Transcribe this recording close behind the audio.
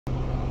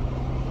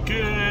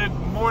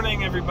Good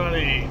morning,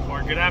 everybody,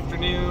 or good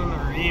afternoon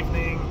or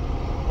evening,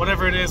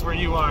 whatever it is where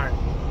you are.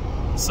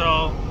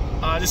 So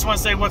I just want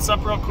to say what's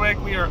up real quick.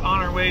 We are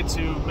on our way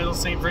to Middle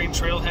St. Vrain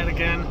Trailhead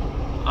again.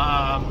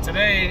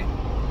 Today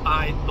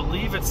I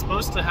believe it's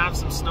supposed to have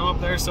some snow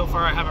up there. So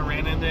far I haven't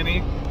ran into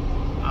any.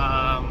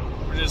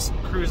 We're just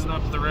cruising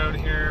up the road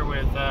here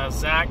with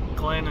Zach,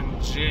 Glenn,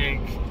 and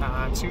Jake,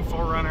 two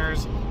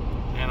 4Runners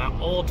and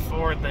an old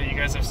Ford that you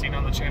guys have seen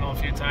on the channel a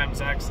few times.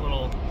 Zach's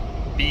little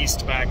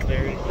beast back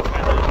there.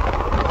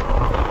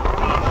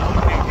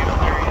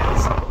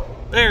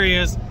 There he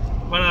is.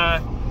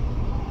 But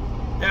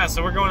yeah,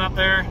 so we're going up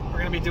there. We're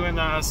gonna be doing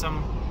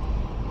some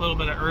little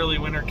bit of early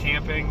winter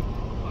camping.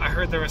 I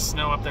heard there was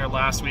snow up there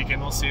last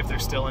weekend. We'll see if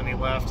there's still any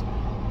left.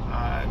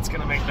 It's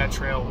gonna make that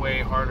trail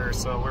way harder,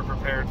 so we're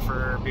prepared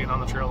for being on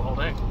the trail the whole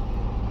day.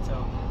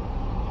 So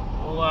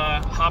we'll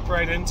hop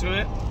right into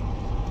it.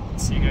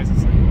 See you guys in a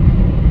second.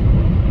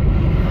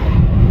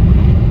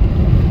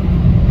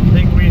 I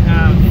think we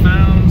have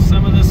found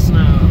some of the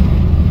snow.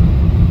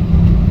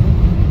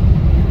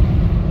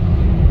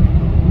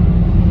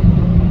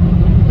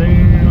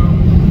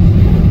 Damn.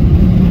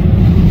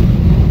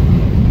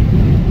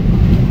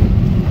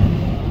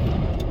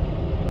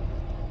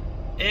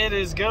 It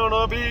is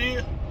gonna be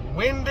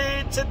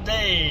windy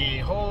today.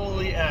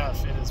 Holy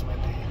F, it is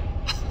windy.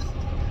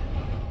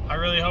 I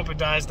really hope it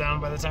dies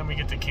down by the time we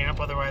get to camp.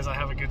 Otherwise, I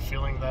have a good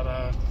feeling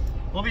that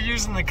we'll be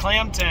using the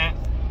clam tent,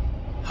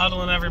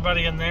 huddling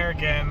everybody in there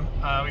again.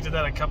 We did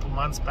that a couple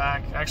months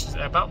back.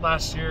 Actually, about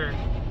last year,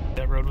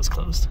 that road was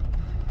closed.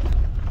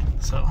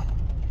 So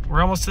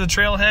we're almost to the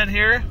trailhead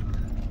here,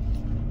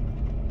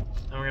 and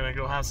we're gonna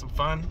go have some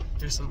fun,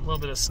 do some little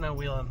bit of snow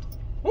wheeling.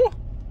 Woo!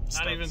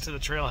 Not even to the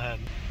trailhead.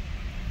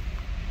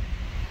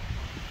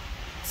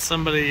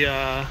 Somebody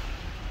got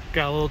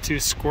a little too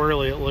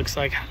squirrely, it looks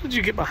like. How did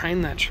you get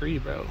behind that tree,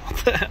 bro?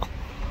 What the hell?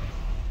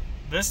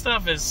 This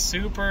stuff is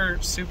super,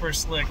 super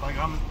slick. Like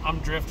I'm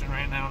drifting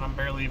right now and I'm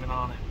barely even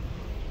on it.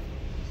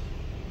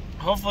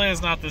 Hopefully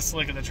it's not this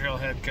slick at the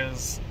trailhead,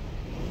 because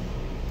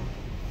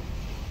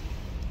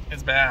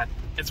it's bad.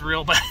 It's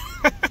real bad.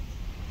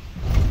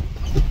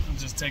 We'll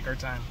just take our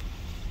time.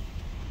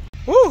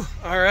 Woo!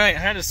 Alright, I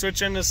had to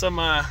switch into some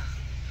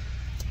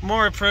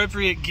more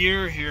appropriate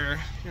gear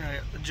here. I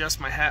adjust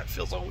my hat,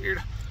 feels all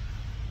weird.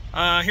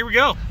 Here we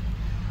go.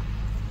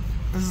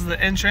 This is the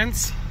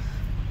entrance.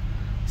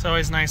 It's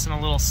always nice and a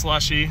little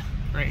slushy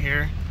right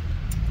here.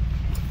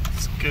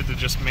 It's good to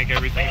just make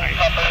everything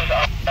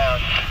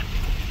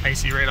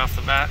icy right off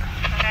the bat.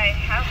 Hey,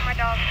 how's my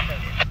dog?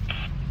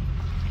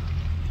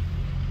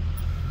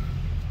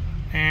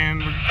 And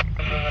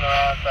Moving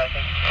around, so I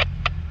think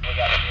we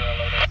got to do it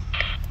later.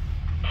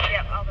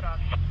 Yep, all the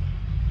dogs.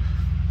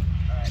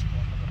 Alright,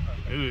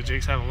 cool. ooh,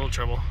 Jake's having a little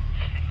trouble.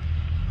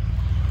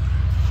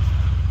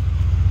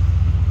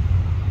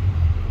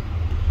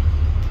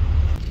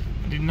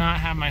 I do not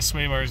have my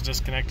sway bars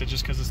disconnected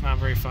just because it's not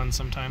very fun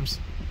sometimes.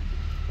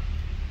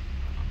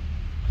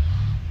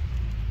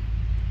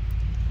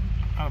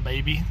 Oh,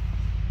 baby.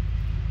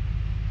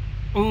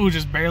 Ooh,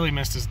 just barely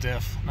missed his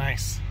diff.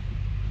 Nice.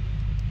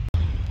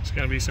 There's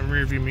gotta be some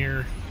rear view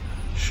mirror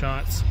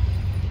shots.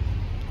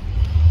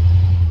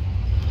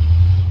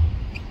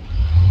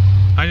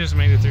 I just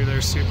made it through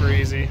there super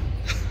easy.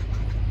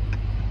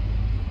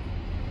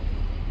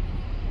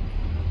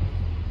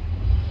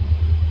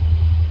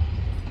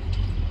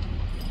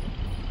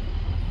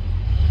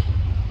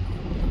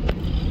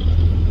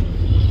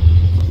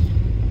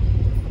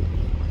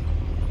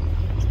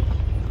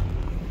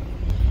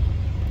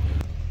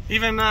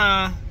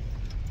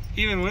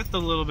 Even with the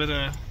little bit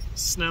of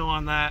snow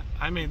on that,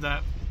 I made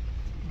that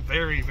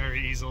very,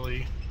 very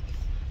easily.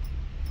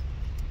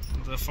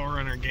 The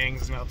 4Runner gang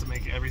is about to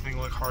make everything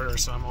look harder,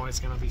 so I'm always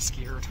going to be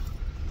scared.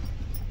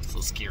 So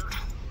scared.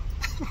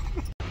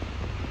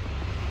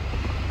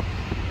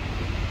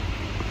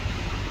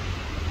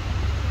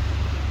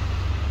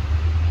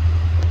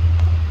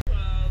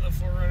 The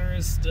 4Runner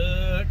is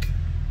stuck.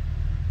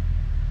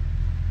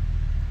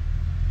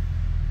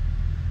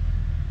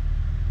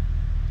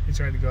 He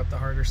tried to go up the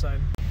harder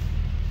side.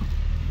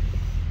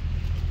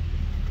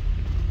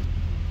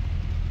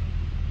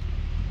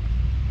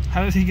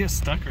 How did he get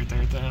stuck right there?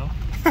 What the hell?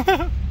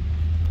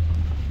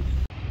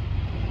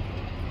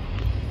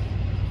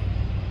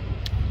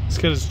 He's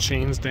got his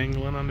chains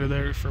dangling under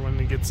there for when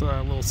he gets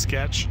a little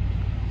sketch.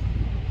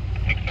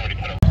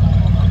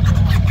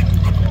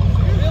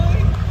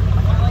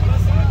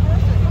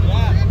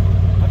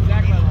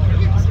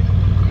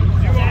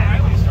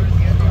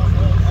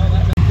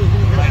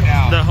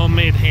 The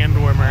homemade hand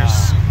warmers.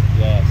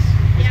 Yes.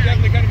 It's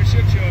definitely kind of a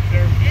shit show up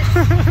there.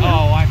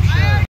 Oh, I'm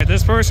sure.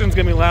 This portion's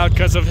gonna be loud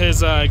because of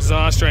his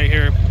exhaust right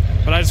here,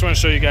 but I just want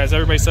to show you guys.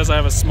 Everybody says I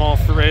have a small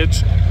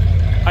fridge.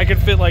 I could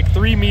fit like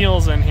 3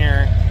 meals in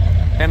here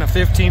and a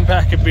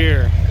 15-pack of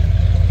beer.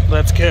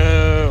 Let's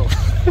go.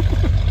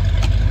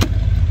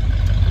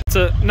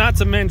 Not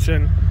to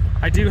mention,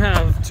 I do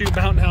have 2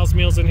 Mountain House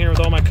meals in here with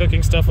all my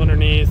cooking stuff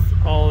underneath,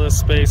 all this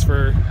space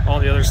for all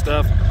the other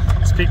stuff.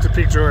 These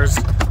peak-to-peak drawers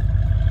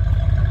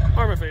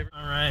are my favorite.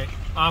 All right,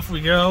 off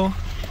we go.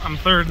 I'm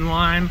third in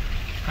line.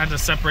 I had to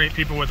separate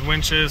people with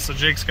winches, so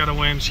Jake's got a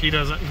winch,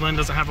 Glenn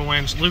doesn't have a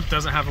winch, Luke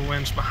doesn't have a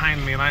winch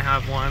behind me, and I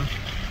have one.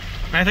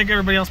 And I think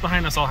everybody else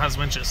behind us all has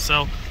winches.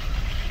 So,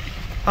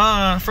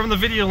 from the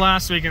video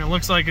last week, and it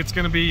looks like it's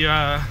gonna be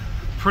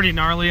pretty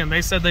gnarly, and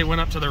they said they went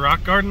up to the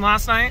rock garden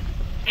last night,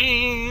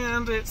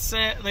 and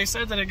they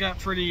said that it got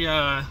pretty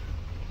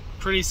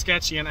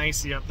sketchy and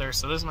icy up there,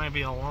 so this might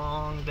be a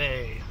long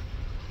day.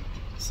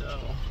 So,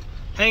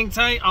 hang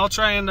tight. I'll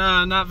try and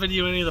not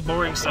video any of the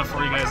boring stuff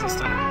for you guys this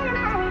time.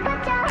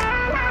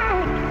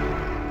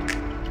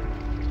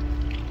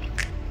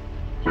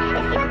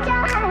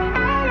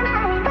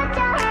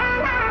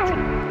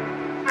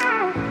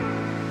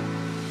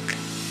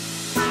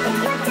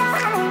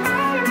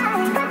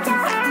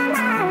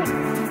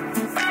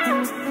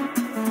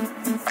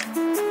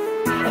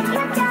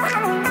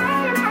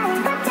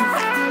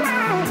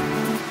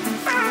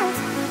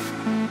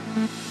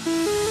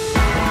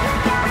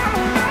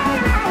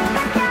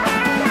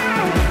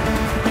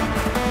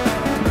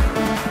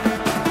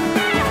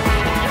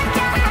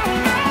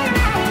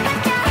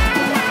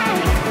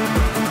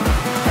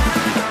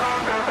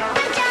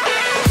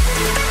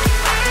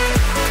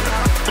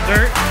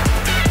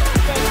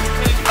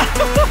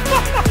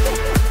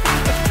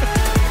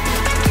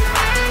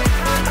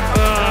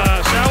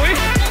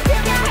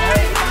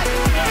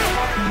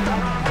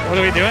 What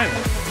are we doing?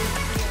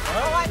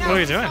 What are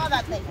we doing?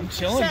 I'm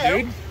chilling,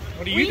 dude.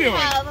 What are you doing? We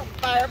have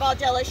fireball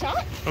jello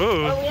shot.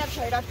 Ooh. Or we have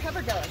trade-off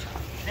covered jello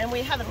shot. And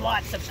we have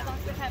lots of them.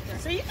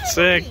 So you guys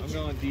Sick. I'm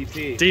going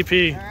DP.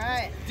 DP. All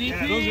right. DP.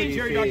 Yeah, those are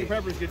cherry Dr.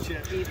 Pepper's good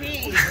shit.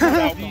 DP.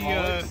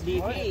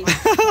 DP.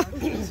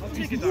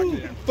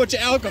 DP. Bunch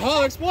of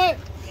alcoholics. What?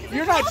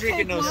 You're not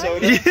drinking no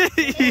soda.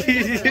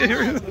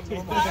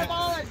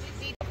 Fireball or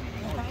DP. I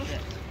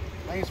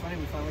think it's funny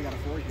we finally got a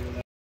fork here.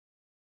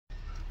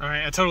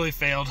 Alright, I totally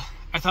failed.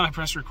 I thought I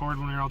pressed record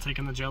when we were all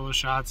taking the jello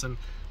shots and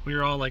we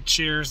were all like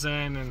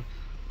cheersing and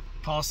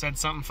Paul said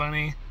something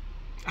funny.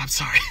 I'm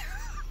sorry.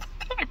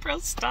 I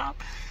pressed stop.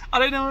 I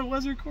didn't know it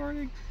was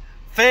recording.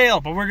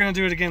 Fail, but we're gonna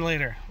do it again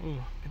later. Ooh,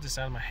 get this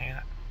out of my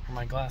hat or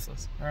my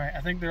glasses. Alright,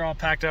 I think they're all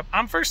packed up.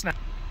 I'm first now.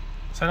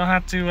 So I don't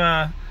have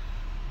to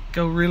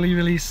go really,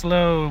 really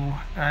slow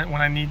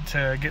when I need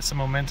to get some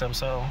momentum.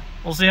 So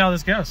we'll see how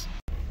this goes.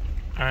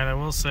 Alright, I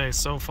will say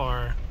so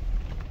far,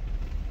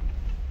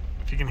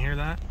 if you can hear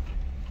that,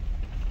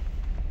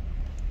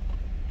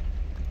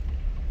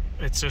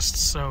 it's just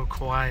so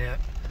quiet.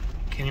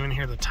 Can't even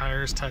hear the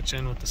tires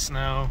touching with the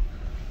snow.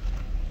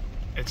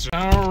 It's just...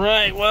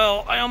 Alright,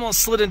 well, I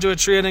almost slid into a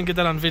tree. I didn't get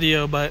that on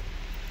video, but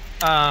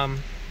that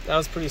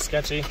was pretty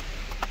sketchy.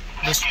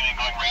 This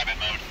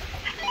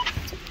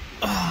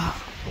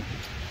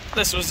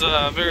was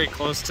very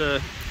close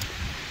to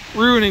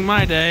ruining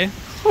my day.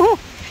 Woo!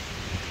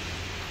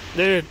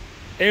 Dude,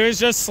 it was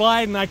just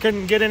sliding. I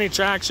couldn't get any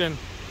traction.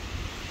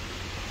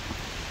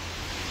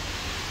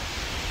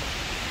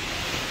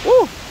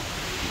 Woo!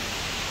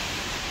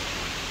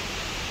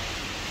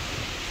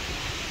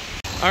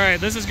 All right,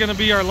 this is gonna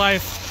be our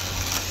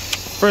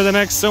life for the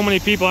next so many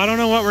people. I don't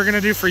know what we're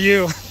gonna do for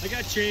you. I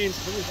got chains.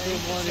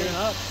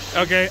 Up.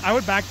 Okay, I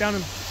would back down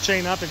and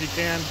chain up if you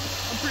can.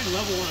 I'm pretty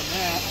level where I'm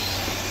at.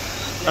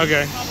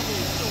 Okay.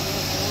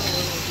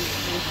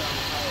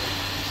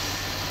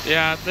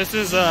 Yeah, this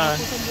is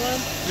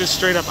just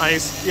straight up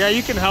ice. Yeah,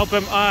 you can help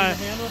him.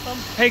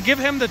 Hey, give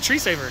him the tree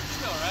saver.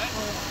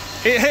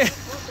 Hey.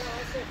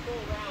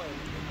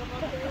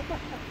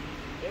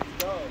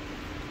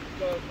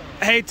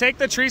 Hey, take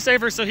the tree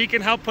saver so he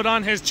can help put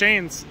on his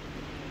chains.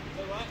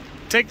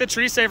 Take the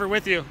tree saver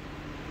with you.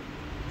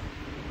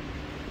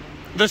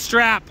 The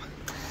strap.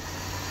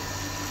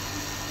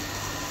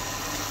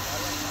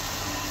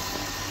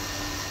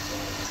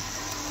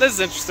 This is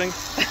interesting.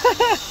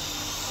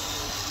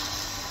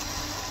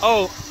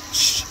 Oh,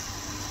 shh.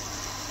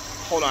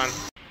 Hold on.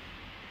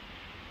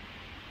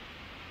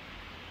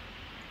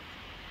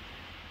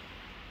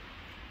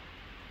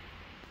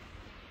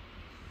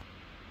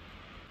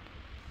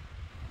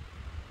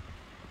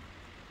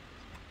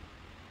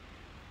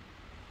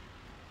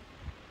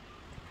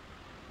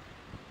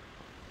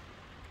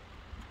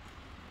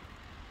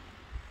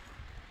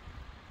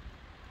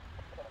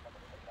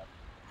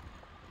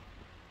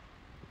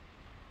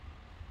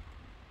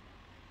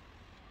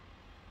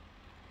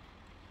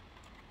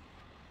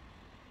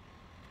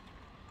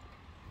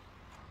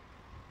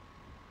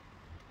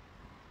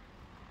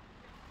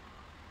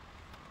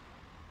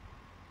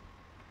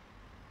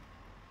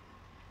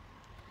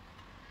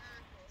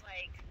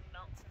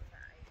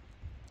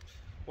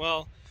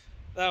 Well,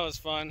 that was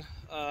fun.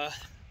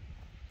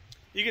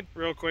 You get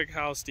real quick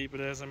how steep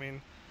it is. I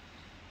mean,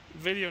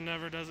 video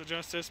never does it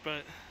justice,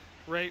 but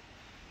right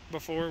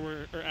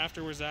before or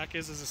after where Zach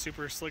is a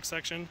super slick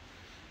section.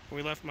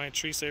 We left my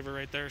tree saver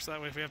right there, so that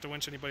way if we have to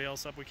winch anybody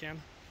else up, we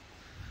can.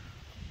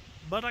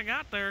 But I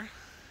got there.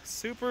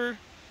 Super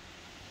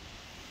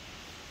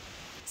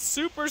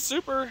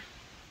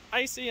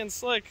icy and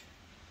slick.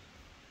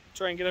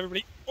 Try and get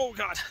everybody, oh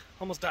God,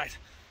 almost died.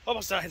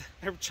 I'm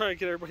trying to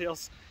get everybody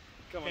else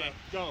Come on. Okay,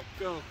 go,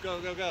 go,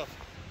 go, go, go.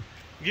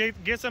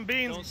 Get some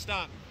beans. Don't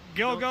stop.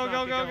 Go, Don't go, stop.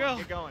 go, Get go, going. go.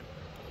 Get going.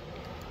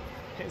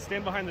 Hey,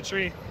 stand behind the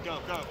tree. Go,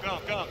 go, go,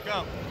 go,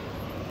 go.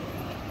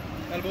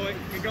 Atta boy,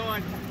 get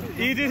going.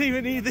 He didn't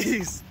even need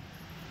these.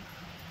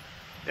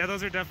 Yeah,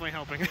 those are definitely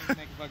helping. Make a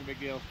fucking big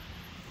deal.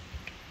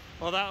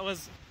 Well, that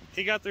was,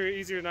 he got through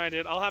easier than I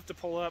did. I'll have to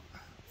pull up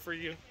for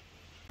you.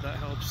 That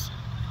helps.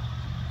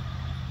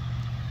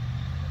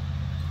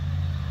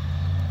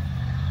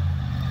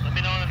 Let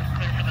me know when it's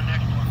clear for the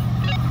next one.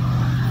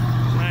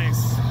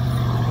 Nice.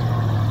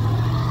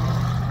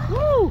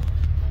 Woo!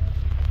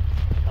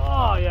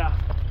 Oh, yeah.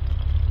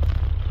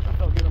 I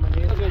felt good on my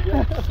knees. Okay,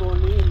 yeah. So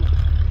lean.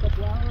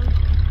 Couple hours.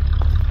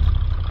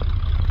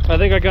 I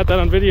think I got that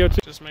on video too.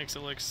 Just makes it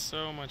look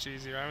so much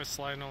easier. I was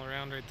sliding all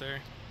around right there.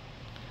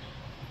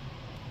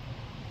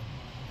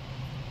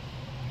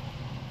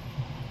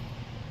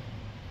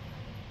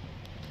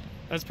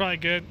 That's probably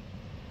good.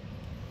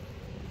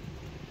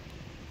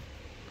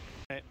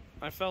 Okay,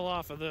 I fell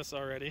off of this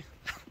already.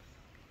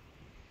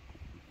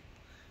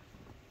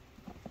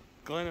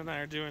 Glenn and I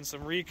are doing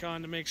some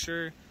recon to make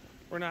sure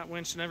we're not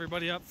winching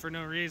everybody up for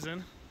no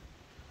reason.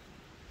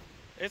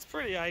 It's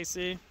pretty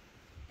icy.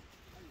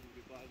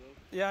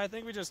 Yeah, I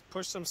think we just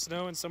push some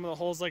snow in some of the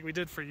holes like we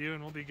did for you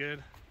and we'll be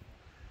good.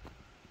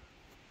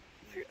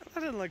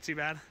 That didn't look too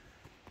bad.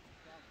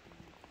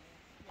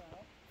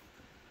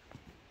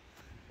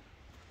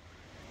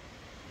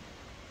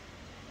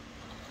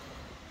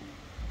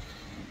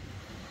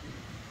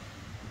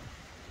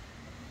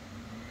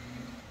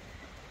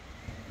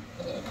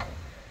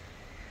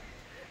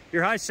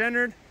 You're high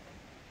centered.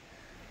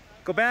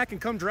 Go back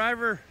and come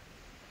driver.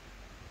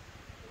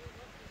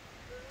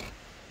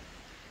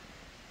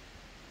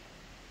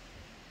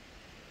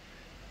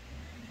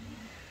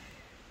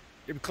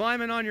 You're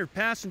climbing on your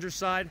passenger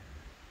side.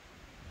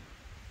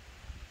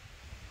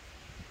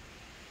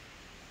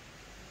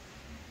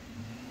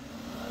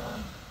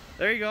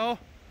 There you go.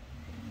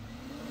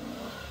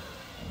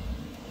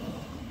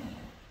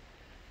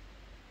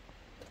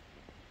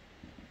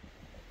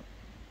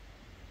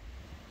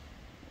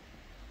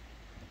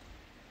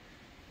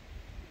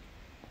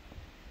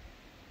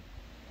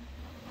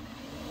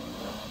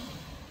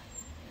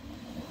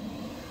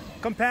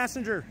 Come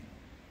passenger.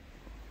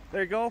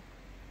 There you go.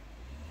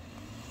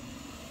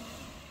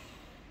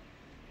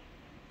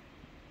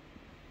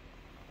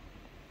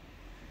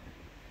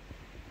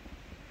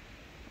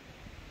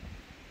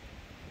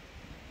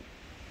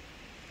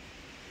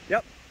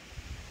 Yep.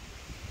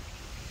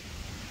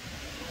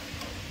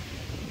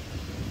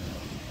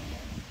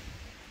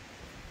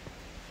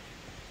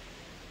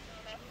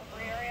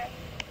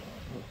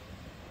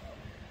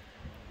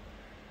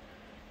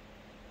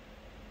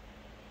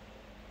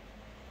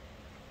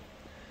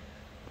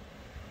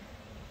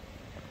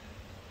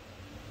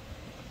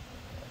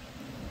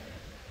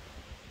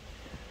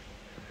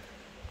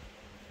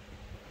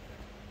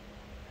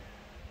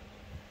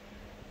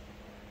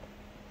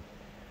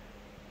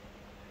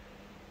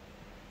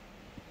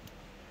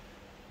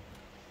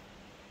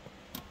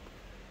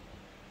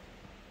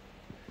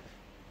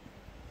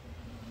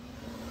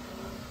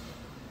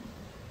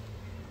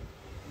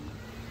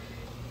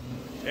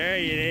 There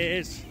it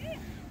is.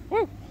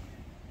 Woo!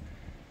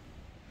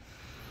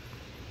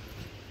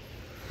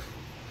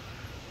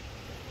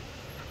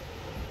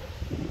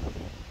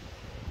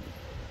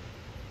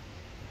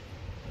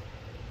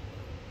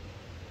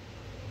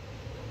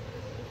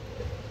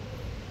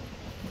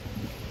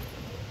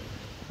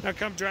 Now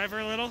come driver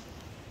a little.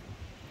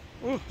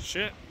 Oh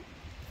shit.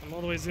 I'm all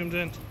the way zoomed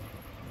in.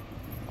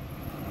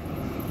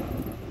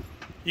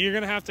 You're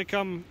gonna have to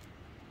come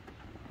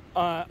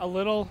a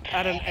little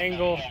at an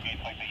angle.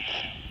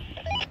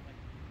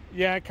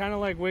 Yeah, kind of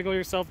like wiggle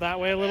yourself that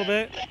way a little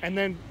bit and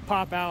then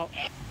pop out.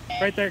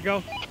 Right there,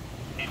 go.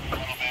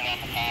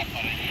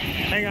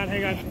 Hang on,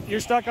 hang on. You're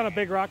stuck on a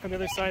big rock on the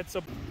other side,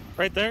 so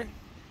right there.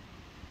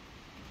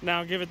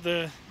 Now give it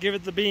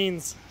the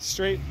beans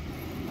straight.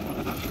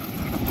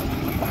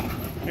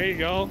 There you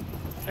go.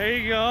 There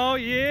you go.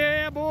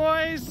 Yeah,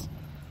 boys.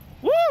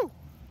 Woo!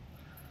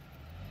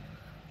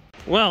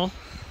 Well,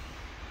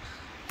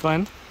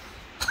 Glenn.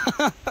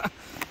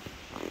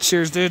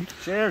 Cheers, dude.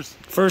 Cheers.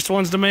 First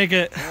ones to make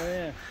it. Oh,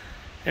 yeah.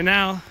 And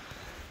now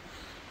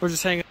we're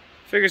just hanging.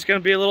 Figure it's gonna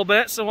be a little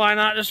bit, so why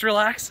not just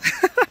relax?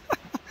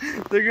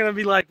 They're gonna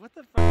be like, what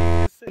the fuck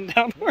are you guys sitting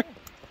down for?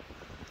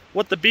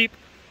 What the beep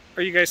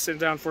are you guys sitting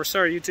down for?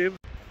 Sorry, YouTube.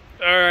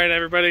 All right,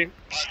 everybody.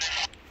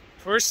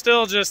 We're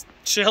still just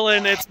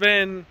chilling. It's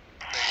been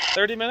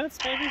 30 minutes,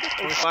 maybe?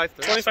 25,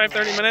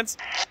 30 minutes.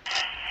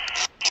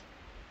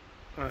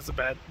 Oh, that's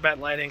a bad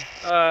lighting.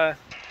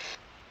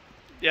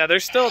 Yeah,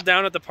 they're still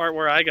down at the part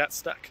where I got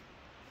stuck.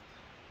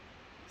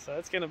 So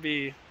it's gonna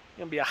be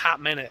a hot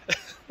minute.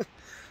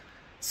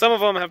 Some of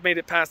them have made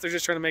it past. They're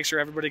just trying to make sure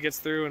everybody gets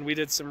through, and we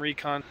did some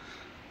recon.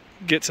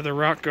 Get to the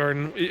rock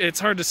garden. It's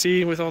hard to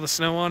see with all the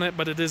snow on it,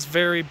 but it is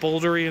very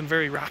bouldery and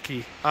very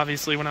rocky.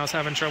 Obviously, when I was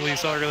having trouble, you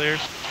saw earlier.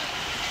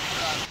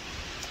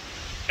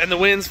 And the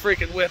wind's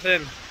freaking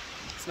whipping.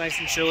 It's nice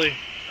and chilly.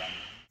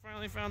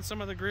 Finally found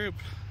some of the group.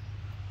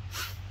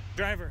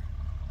 Driver.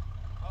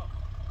 Oh.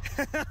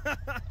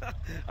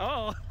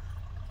 Oh,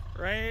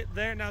 right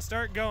there. Now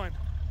start going.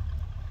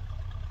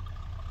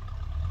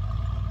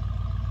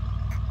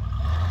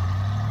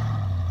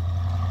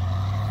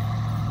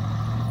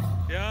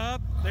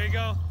 Yup, there you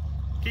go.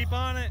 Keep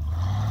on it.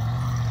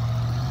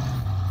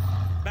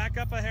 Back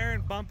up a hair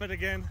and bump it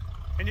again.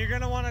 And you're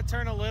gonna want to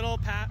turn a little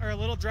a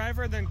little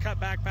driver, then cut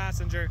back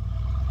passenger.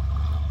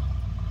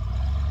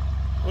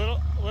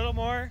 Little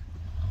more.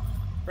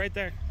 Right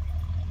there.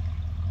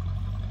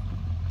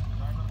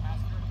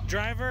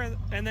 Driver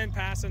and then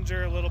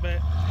passenger a little bit.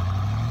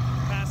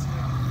 Passenger.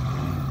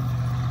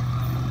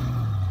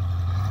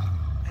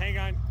 Hang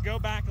on. Go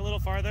back a little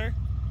farther.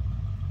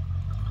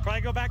 Probably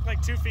go back like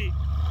 2 feet.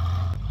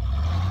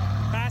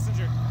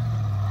 Passenger.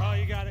 Oh,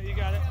 you got it. You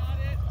got it.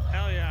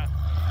 Hell yeah.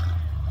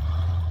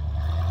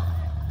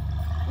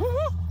 Woo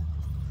woo.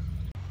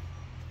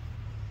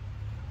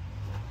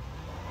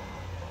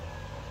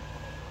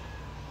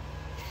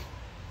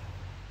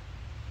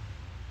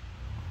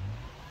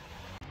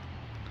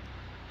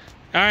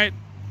 All right,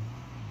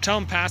 tell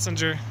him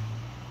passenger.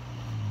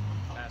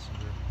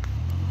 Passenger.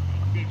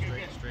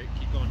 Straight.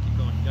 Keep going. You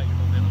got your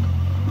momentum.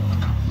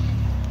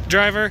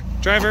 Driver.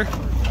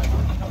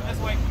 Come this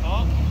way.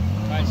 Oh.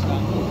 Right,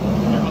 stop.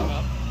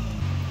 Up.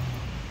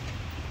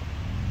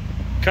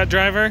 Cut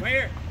driver. Right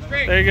here.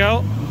 Straight. There you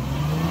go.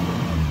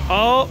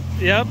 Oh,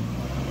 yep.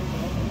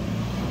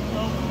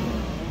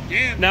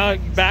 Damn. Now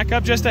back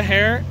up just a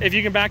hair. If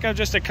you can back up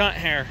just a cunt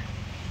hair.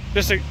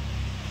 Just a.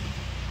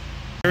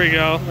 There we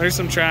go. There's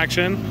some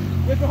traction.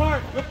 Whip it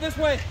hard. Whip this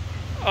way.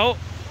 Oh.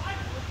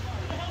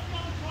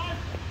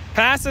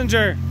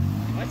 Passenger.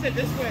 I said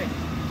this way.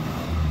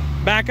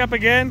 Back up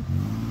again.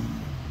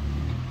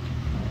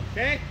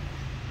 Okay.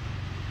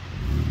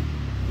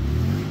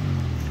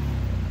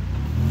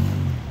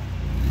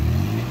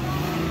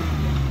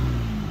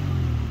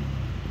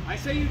 I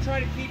say you try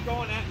to keep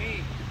going at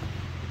me.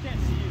 I can't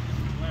see you.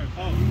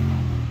 Oh.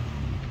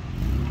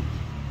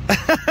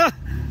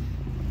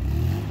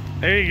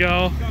 There you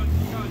go. Keep going.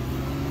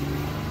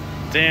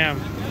 Damn.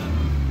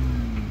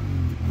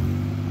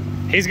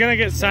 He's gonna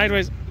get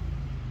sideways.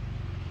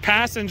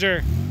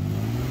 Passenger.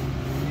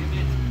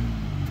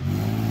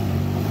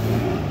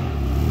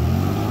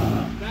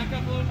 Back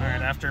up a little more. All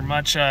right, after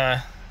much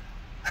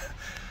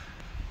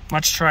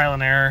trial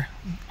and error,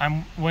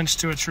 I'm winched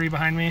to a tree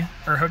behind me,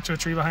 or hooked to a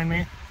tree behind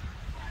me,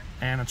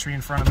 and a tree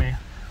in front of me.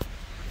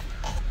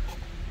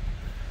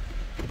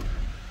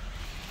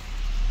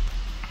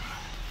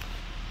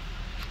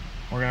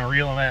 We're gonna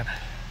reel him in.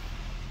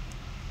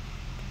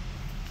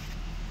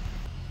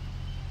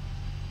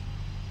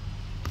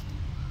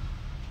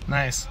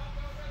 Nice.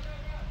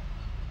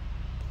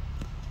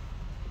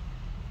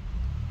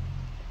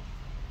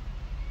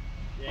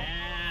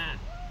 Yeah.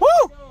 Woo!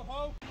 Go,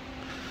 Hope.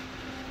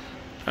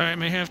 All right,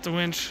 may have to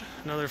winch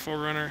another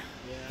 4Runner.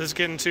 Yeah. This is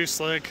getting too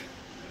slick.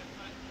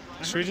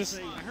 Should we just?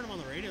 I heard him on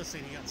the radio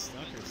saying he got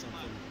stuck or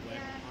something.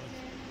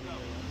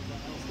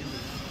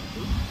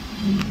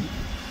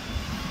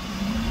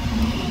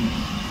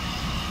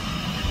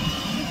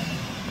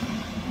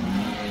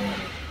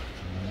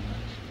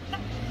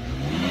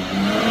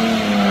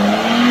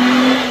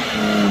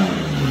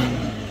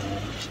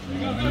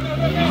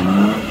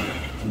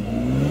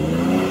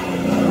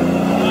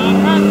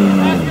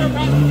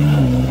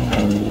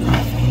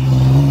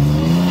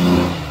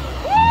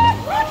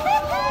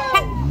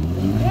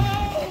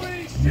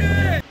 Holy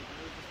shit!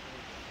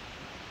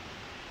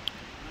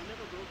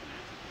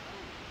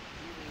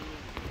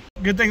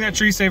 Good thing that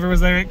tree saver was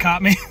there. It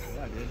caught me.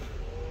 Yeah, dude.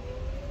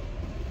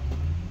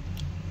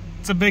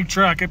 It's a big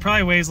truck. It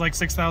probably weighs like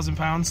 6,000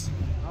 pounds.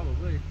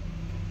 Probably.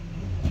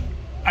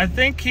 I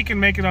think he can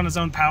make it on his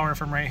own power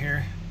from right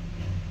here.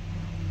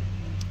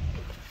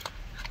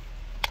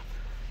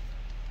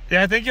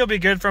 Yeah, I think you'll be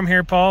good from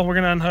here, Paul. We're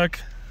gonna unhook.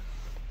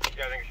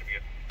 Yeah, I think it should be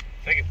good.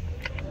 Take it.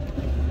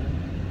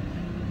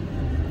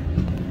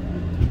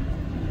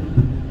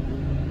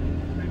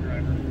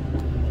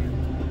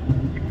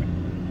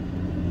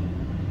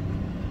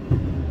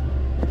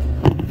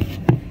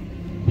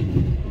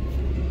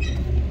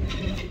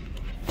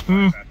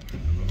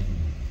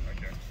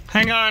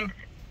 Hang on.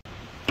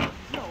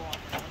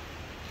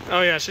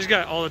 Oh yeah, she's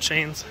got all the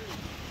chains.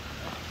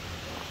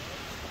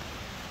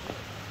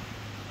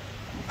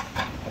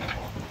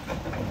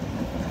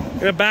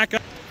 Gonna back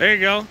up. There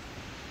you go.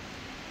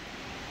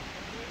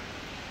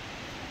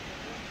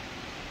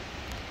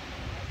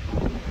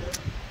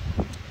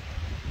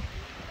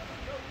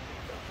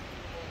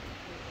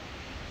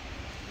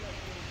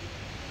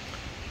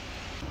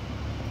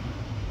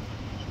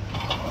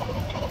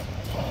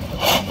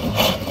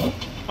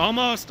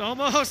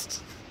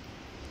 Almost.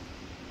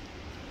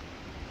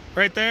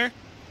 Right there.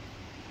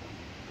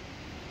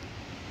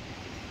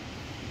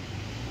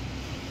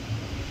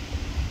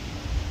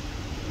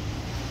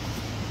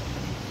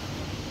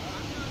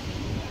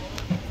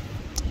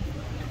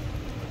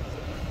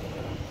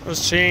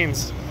 Those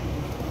chains.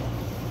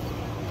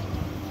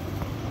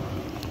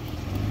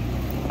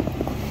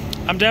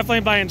 I'm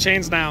definitely buying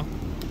chains now.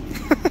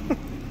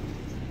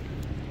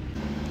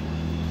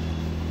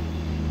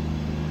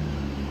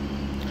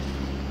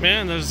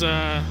 Man, those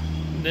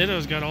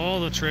Nitto's got all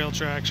the trail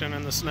traction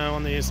and the snow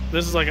on these.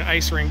 This is like an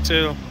ice rink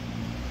too.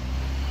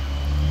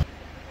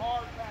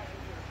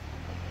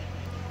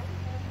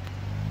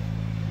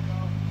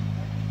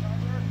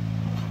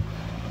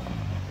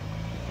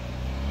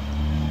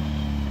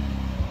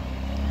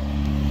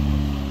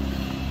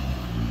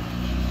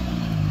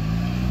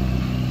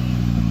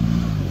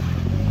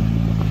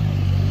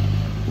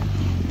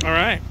 All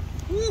right.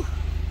 Woo.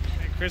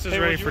 Chris is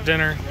ready for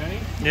dinner. Ready?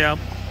 Yeah.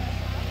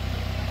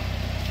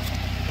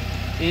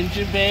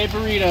 Engine Bay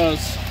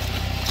burritos.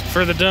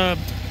 For the dub.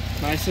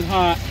 Nice and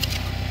hot.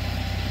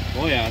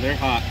 Oh yeah, they're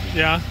hot.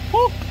 Yeah.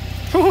 Woo.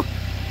 Woo.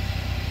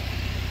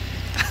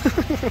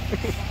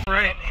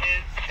 Right.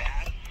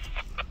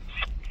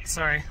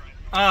 Sorry.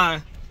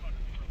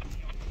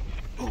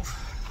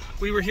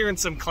 We were hearing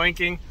some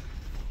clanking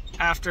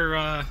after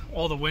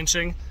all the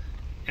winching,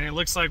 and it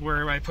looks like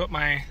where I put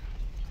my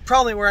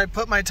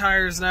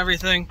tires and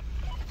everything,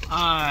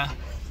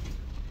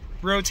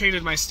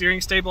 rotated my steering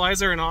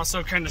stabilizer and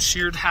also kind of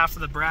sheared half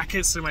of the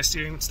bracket, so my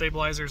steering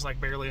stabilizer is like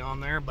barely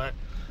on there, but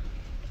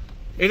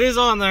it is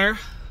on there.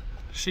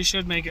 She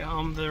should make it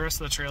home. The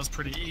rest of the trail is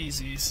pretty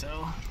easy,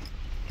 so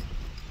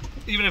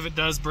even if it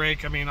does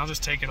break, I mean, I'll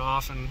just take it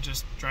off and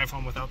just drive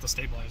home without the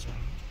stabilizer.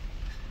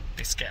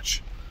 A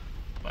sketch.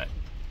 But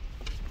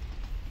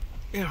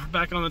yeah,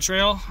 back on the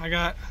trail. I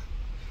got,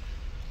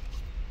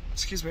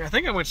 excuse me, I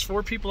think I went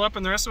 4 people up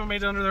and the rest of them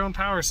made it under their own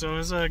power, so it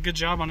was a good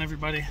job on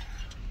everybody.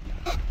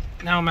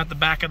 Now I'm at the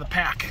back of the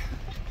pack.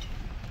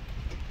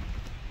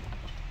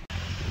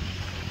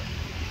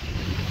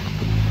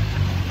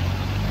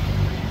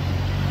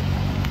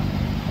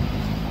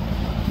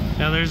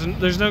 Now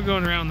there's no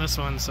going around this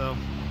one, so.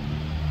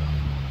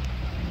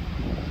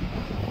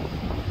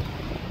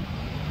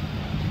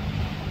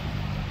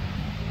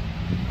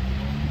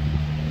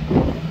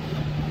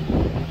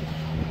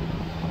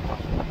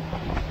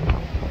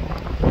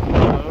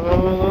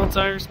 Oh, a little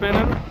tire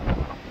spinning.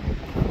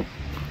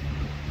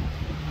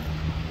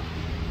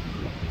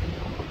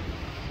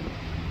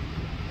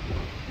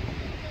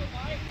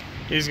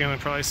 He's gonna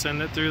probably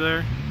send it through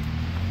there.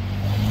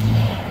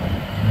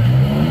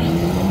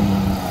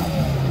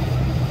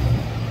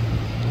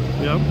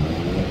 Yep.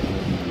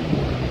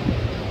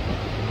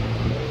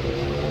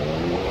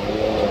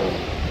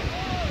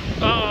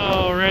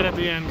 Oh, right at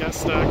the end, got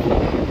stuck.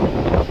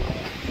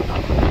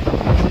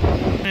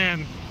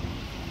 Man,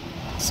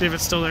 see if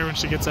it's still there when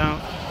she gets out.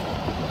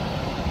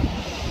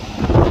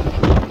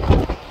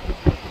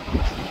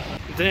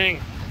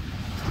 Dang.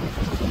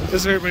 This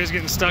is what everybody's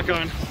getting stuck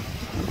on.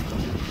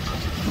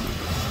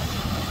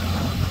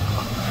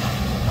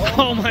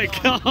 Oh my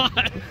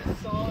god!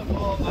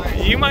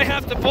 You might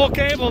have to pull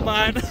cable,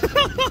 bud.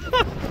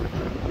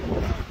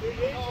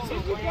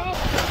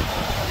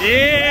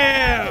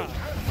 Yeah!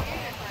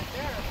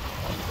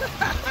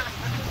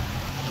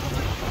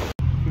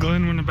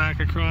 Glenn went back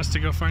across to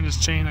go find his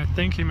chain. I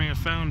think he may have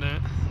found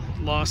it,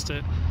 lost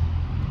it.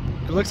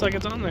 It looks like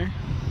it's on there.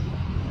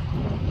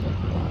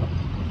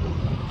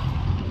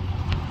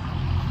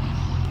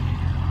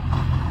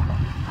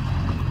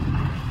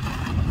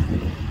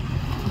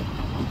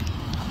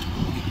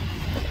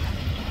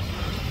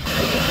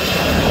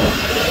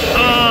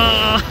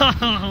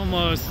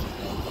 Almost.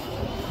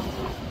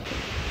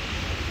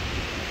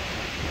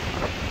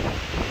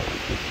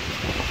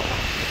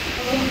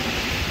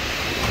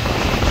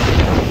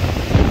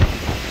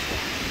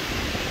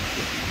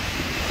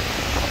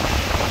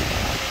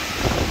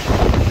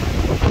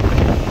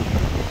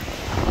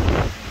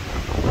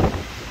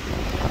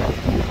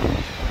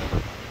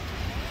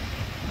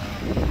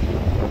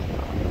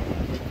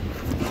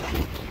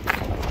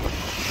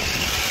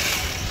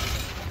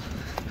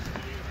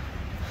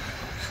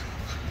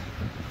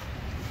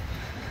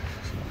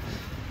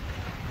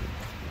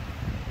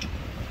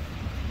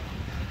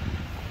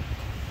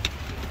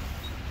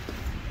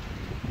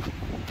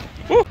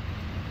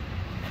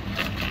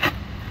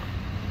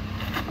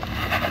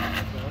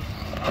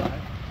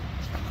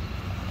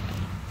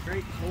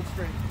 Straight, hold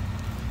straight.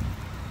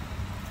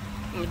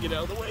 I'm gonna get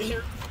out of the way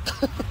here.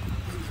 Right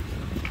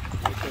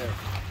there.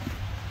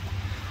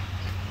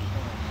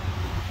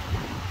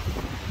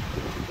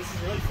 This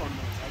is really fun,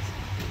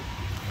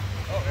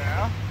 though. Oh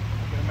yeah,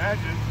 I can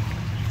imagine.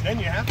 Then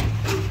you have to.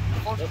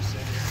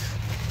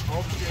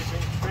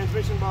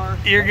 Transmission bar.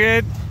 You're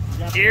good.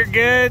 You're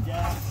good.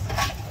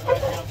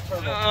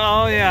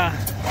 Oh yeah.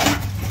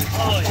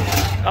 Oh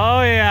yeah.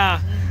 Oh yeah.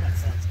 That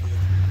sounds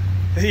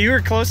good. You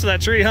were close to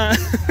that tree, huh?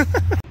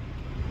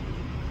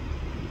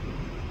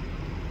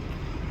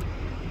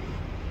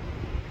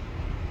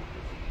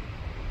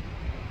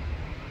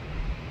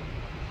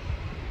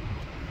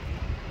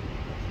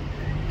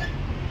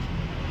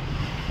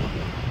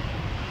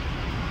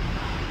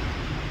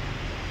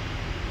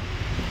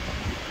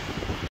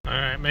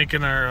 Alright,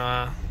 making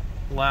our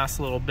last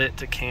little bit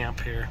to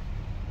camp here.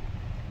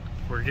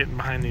 We're getting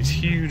behind these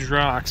huge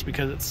rocks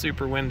because it's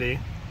super windy.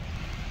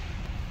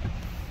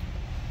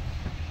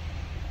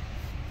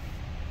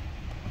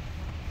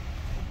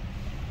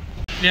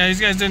 Yeah,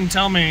 these guys didn't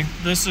tell me.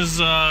 This is,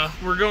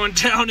 we're going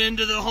down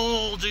into the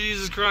hole.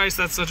 Jesus Christ,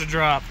 that's such a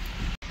drop.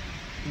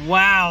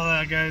 Wow,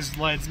 that guy's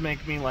lights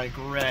make me like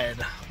red.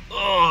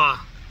 Ugh.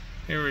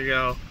 Here we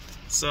go.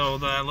 So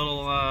that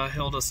little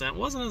hill descent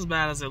wasn't as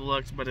bad as it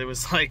looked, but it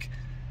was like,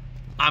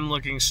 I'm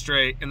looking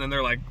straight, and then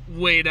they're like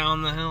way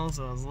down the hill,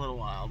 so it was a little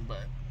wild,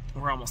 but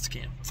we're almost to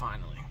camp,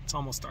 finally. It's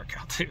almost dark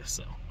out too,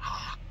 so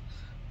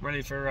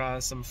ready for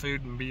some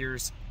food and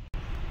beers.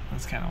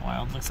 That's kind of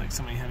wild. Looks like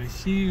somebody had a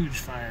huge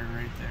fire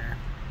right there.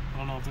 I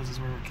don't know if this is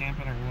where we're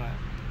camping or what.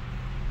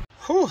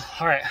 Whew,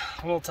 all right,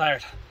 I'm a little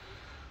tired.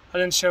 I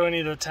didn't show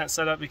any of the tent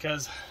setup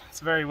because it's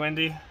very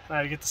windy, and I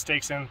had to get the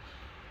stakes in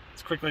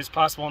as quickly as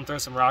possible and throw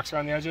some rocks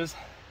around the edges.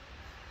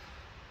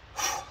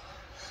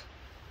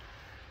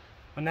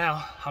 But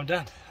now, I'm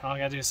done. All I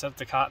gotta do is set up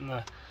the cot and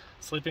the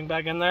sleeping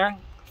bag in there.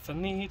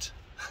 Finite.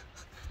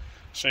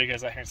 Show you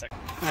guys that here in a second.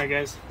 Alright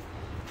guys,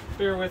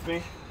 bear with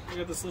me. I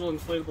got this little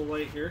inflatable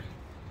light here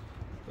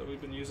that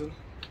we've been using.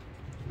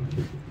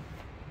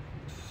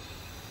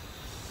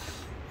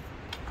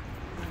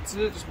 That's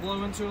it, just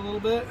blow into it a little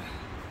bit.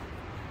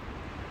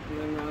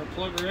 And then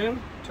plug her in,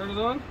 turn it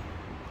on.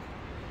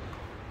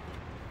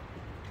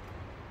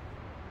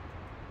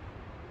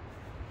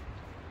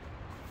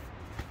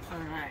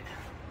 Alright.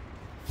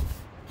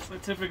 So I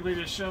typically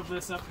just shove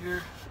this up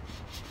here.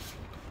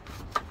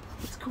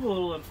 It's a cool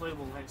little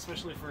inflatable light,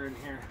 especially for in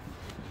here.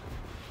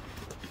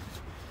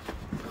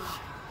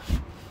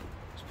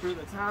 Just put it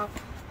at the top,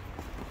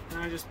 and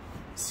I just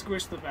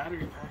squish the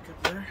battery pack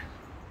up there.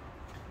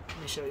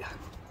 Let me show you.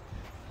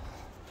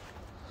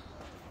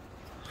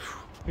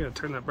 You gotta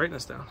turn that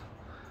brightness down.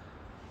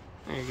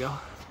 There you go.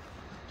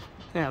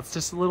 Yeah, it's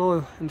just a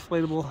little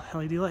inflatable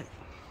LED light.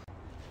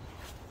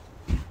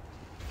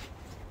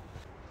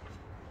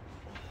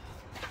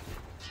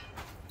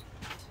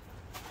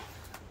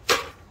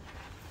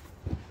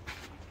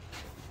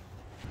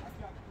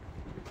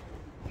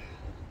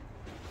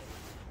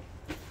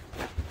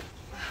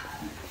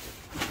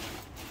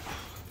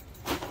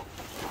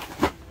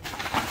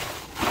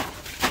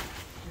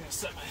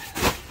 Set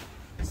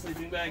my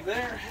sleeping bag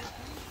there.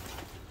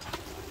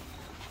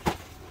 It's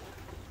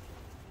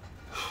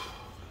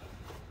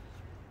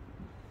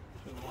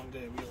been a long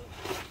day wheeling.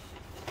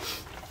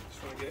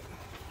 Just want to get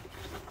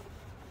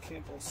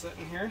camp all set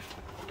in here.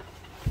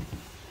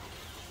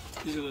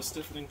 These are the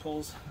stiffening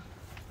poles.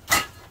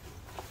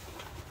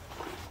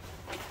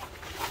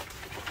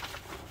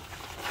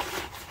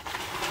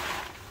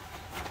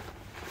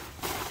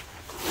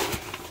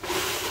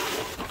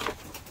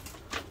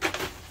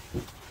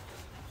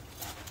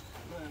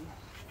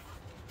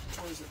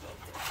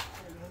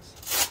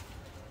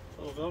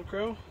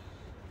 Velcro,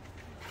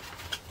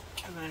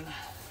 and then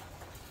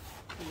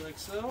do like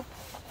so,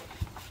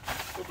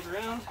 flip it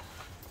around,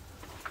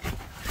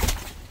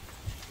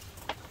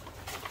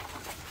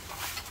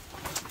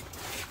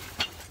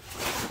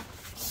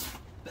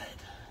 bed.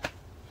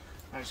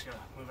 I just gotta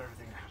move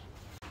everything around.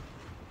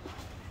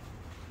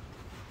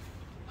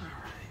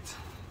 Alright,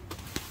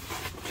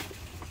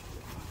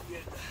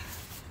 get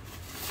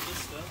this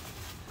stuff.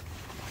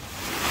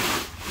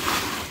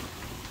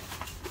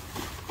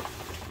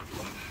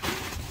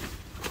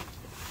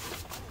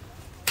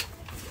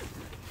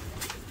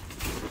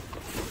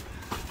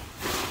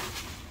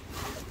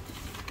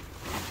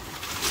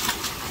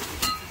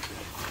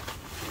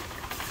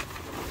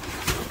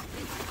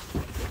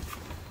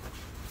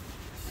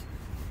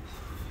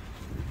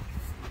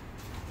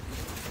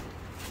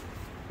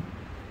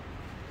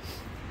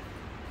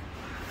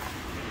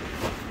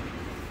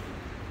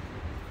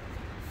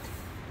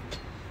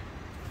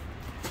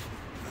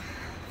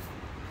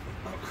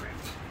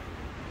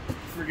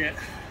 Forget.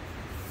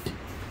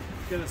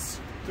 Gotta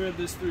thread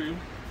this through.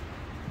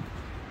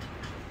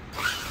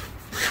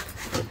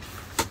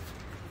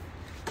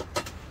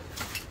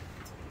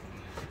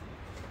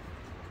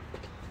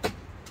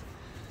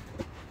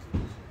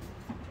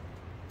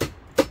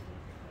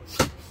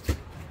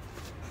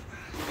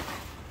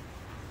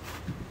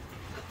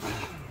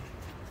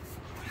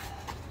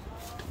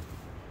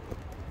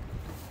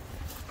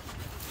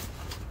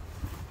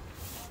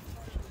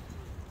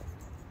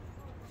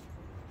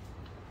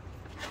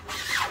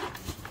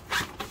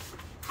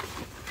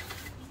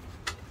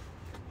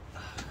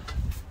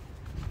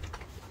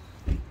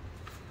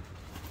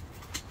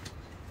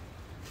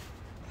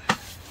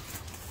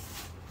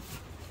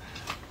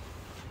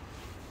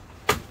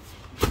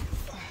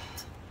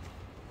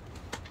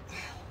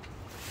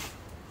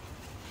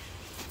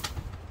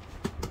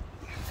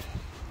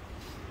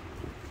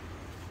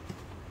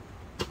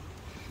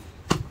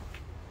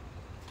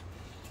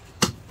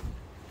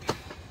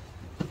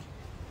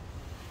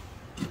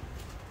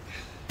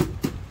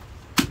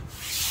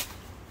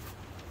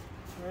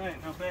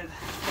 Alright, now bed.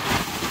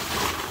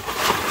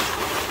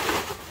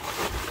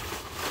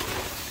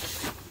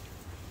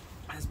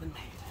 Has been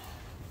made.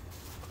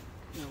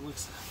 You know, it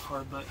looks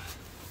hard, but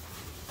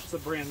it's a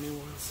brand new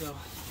one, so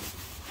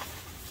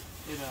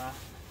it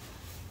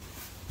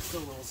it's still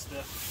a little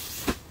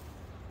stiff.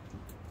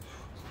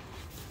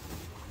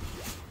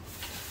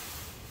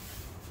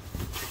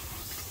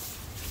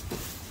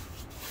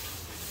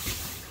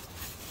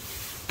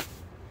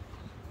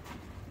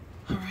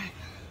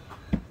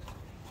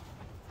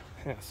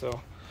 yeah, so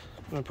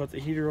I'm gonna put the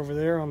heater over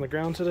there on the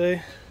ground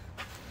today.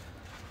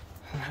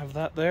 And have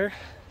that there.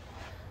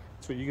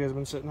 That's what you guys have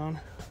been sitting on.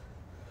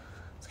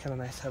 It's kind of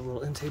nice to have a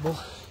little end table.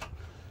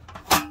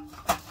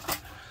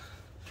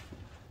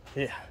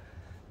 Yeah.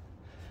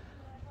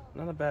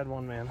 Not a bad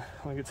one, man.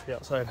 When I get to the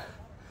outside,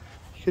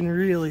 you can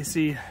really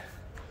see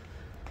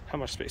how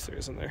much space there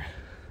is in there.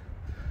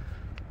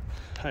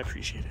 I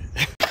appreciate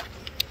it.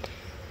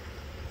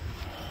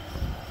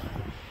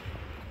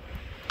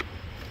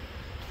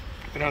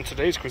 And on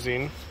today's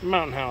cuisine,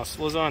 Mountain House,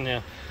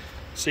 lasagna.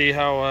 See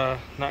how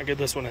not good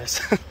this one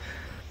is. I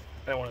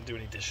don't want to do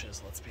any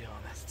dishes, let's be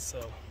honest.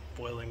 So,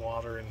 boiling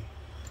water and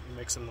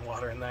mixing the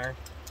water in there.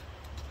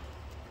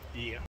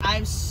 Yeah.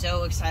 I'm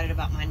so excited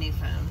about my new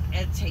phone.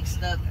 It takes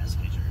the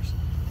best pictures.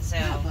 So,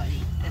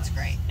 it's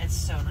great. It's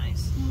so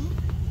nice.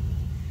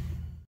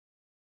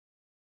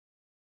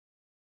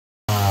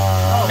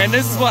 And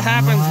this is what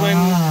happens when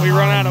we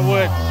run out of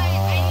wood.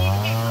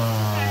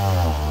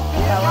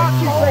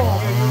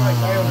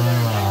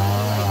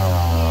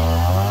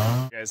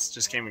 Guys,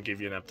 just came to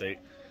give you an update.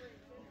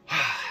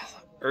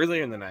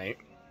 Earlier in the night,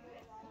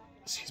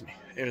 excuse me,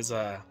 it was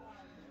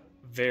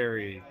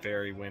very,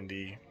 very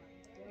windy.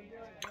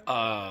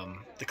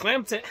 The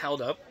clam tent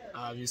held up.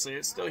 Obviously,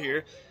 it's still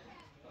here.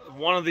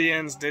 One of the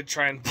ends did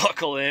try and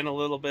buckle in a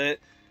little bit.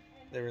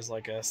 There was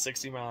like a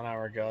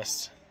 60-mile-an-hour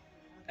gust.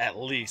 At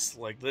least,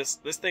 like this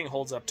thing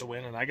holds up to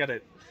wind, and I got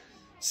it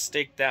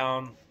staked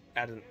down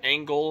at an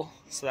angle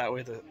so that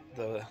way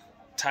the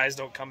ties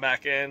don't come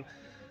back in.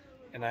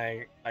 And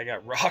I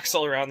got rocks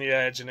all around the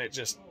edge, and it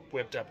just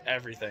whipped up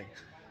everything.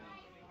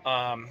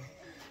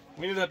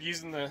 We ended up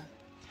using the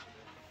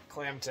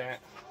clam tent.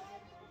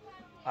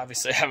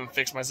 Obviously, I haven't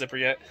fixed my zipper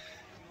yet.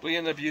 We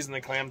ended up using the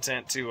clam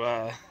tent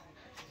to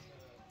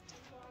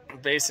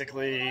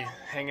basically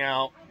hang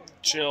out,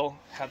 chill,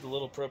 have the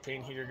little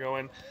propane heater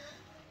going.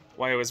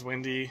 While it was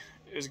windy,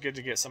 it was good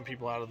to get some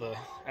people out of the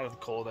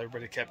cold.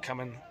 Everybody kept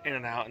coming in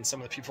and out, and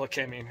some of the people that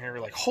came in here were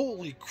like,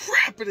 "Holy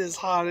crap, it is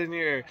hot in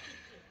here!"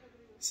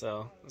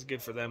 So it was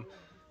good for them.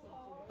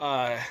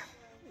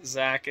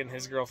 Zach and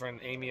his girlfriend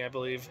Amy, I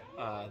believe,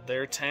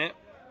 their tent,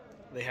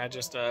 they had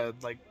just a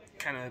like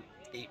kind of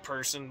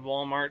 8-person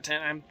Walmart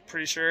tent. I'm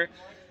pretty sure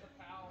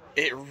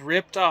it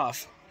ripped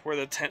off where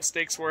the tent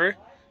stakes were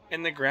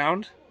in the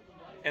ground,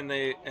 and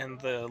the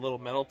little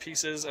metal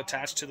pieces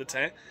attached to the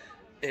tent.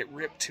 It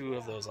ripped 2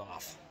 of those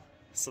off.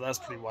 So that's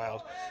pretty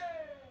wild.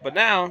 But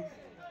now,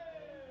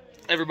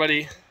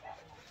 everybody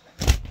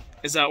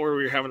is out where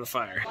we were having the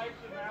fire.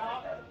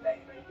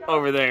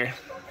 Over there.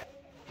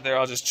 They're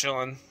all just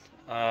chilling,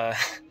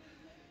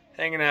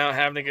 hanging out,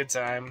 having a good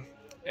time.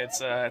 It's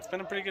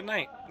been a pretty good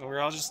night. We're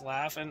all just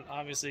laughing.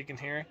 Obviously, you can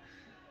hear.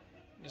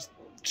 Just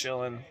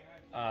chilling.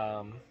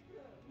 I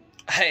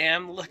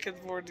am looking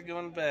forward to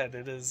going to bed.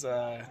 It's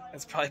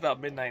probably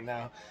about midnight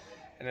now.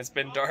 And it's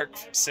been dark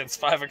since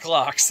 5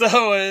 o'clock,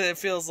 so it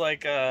feels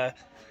like a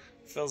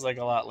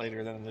lot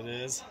later than it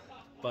is.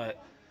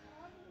 But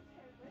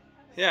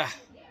yeah,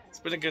 it's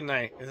been a good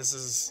night. This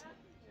is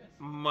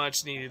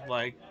much needed,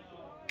 like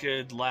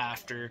good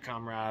laughter,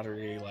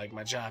 camaraderie. Like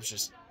my job's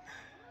just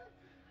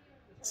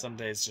some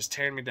days just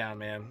tearing me down,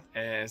 man.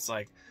 And it's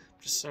like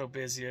I'm just so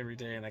busy every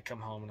day, and I come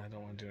home and I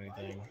don't want to do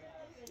anything.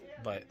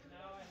 But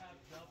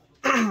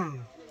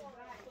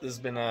this has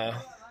been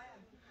a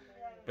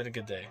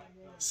good day.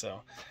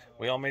 So,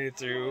 we all made it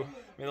through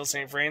Middle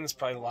St. Vrain. It's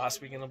probably the last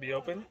weekend it'll be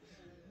open.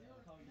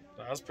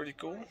 That was pretty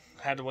cool.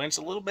 Had to winch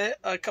a little bit,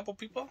 a couple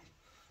people.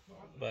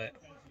 But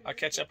I'll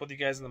catch up with you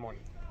guys in the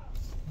morning.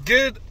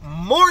 Good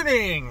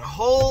morning!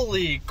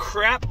 Holy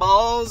crap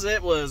balls,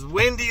 it was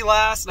windy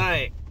last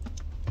night.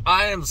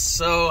 I am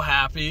so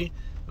happy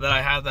that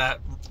I had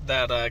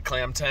that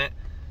clam tent.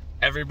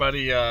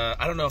 Everybody,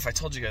 I don't know if I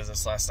told you guys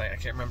this last night. I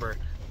can't remember.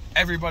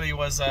 Everybody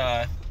was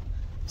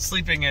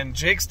sleeping in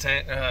Jake's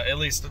tent, at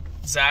least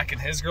Zach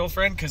and his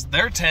girlfriend, because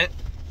their tent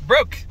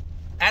broke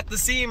at the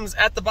seams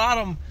at the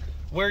bottom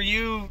where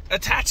you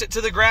attach it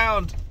to the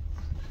ground.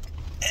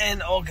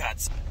 And oh god,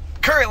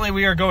 currently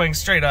we are going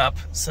straight up,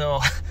 so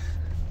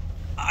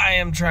I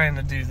am trying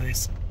to do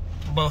these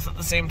both at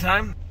the same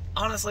time.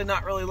 Honestly,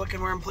 not really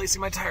looking where I'm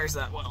placing my tires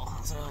that well,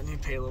 so I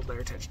need to pay a little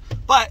better attention.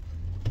 But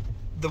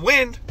the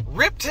wind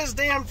ripped his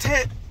damn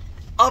tent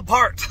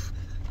apart,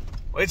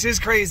 which is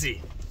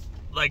crazy.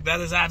 Like, that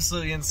is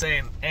absolutely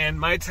insane. And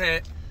my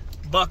tent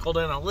buckled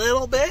in a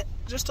little bit,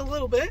 just a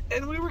little bit,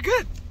 and we were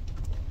good.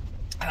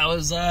 That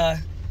was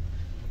a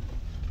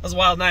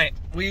wild night.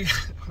 We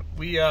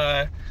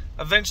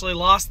eventually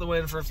lost the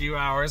wind for a few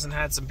hours and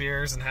had some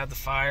beers and had the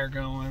fire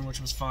going,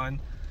 which was fun.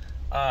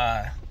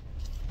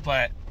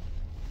 But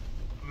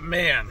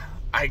man,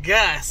 I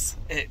guess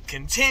it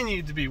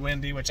continued to be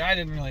windy, which I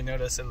didn't really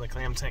notice in the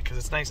clam tent because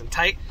it's nice and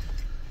tight.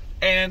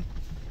 And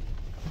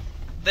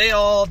they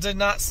all did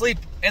not sleep.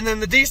 And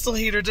then the diesel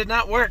heater did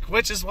not work,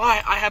 which is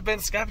why I have been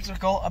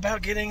skeptical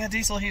about getting a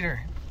diesel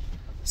heater.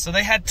 So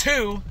they had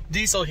 2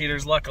 diesel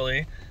heaters,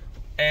 luckily,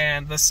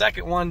 and the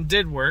second one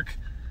did work.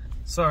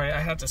 Sorry, I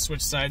have to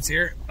switch sides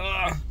here.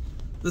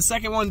 The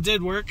second one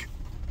did work,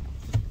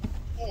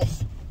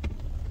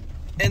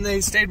 and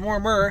they stayed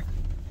warmer.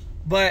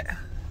 But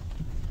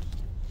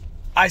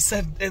I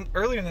said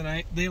earlier in the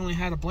night they only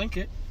had a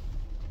blanket,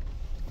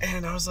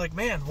 and I was like,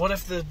 man, what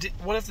if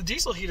the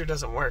diesel heater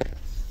doesn't work?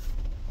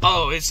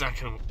 Oh, it's not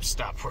gonna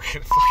stop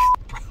working. It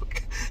fucking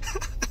broke.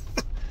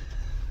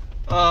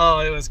 Oh,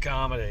 it was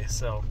comedy.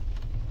 So,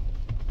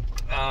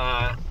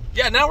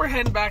 yeah, now we're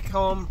heading back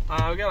home.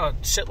 We got a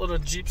shitload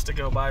of Jeeps to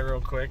go by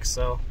real quick,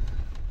 so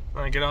I'm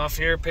gonna get off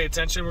here, pay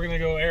attention. We're gonna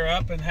go air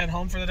up and head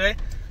home for the day.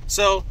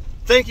 So,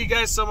 thank you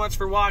guys so much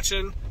for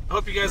watching. I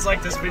hope you guys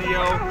liked this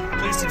video.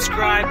 Please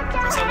subscribe,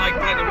 press that like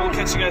button, and we'll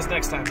catch you guys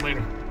next time.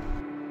 Later.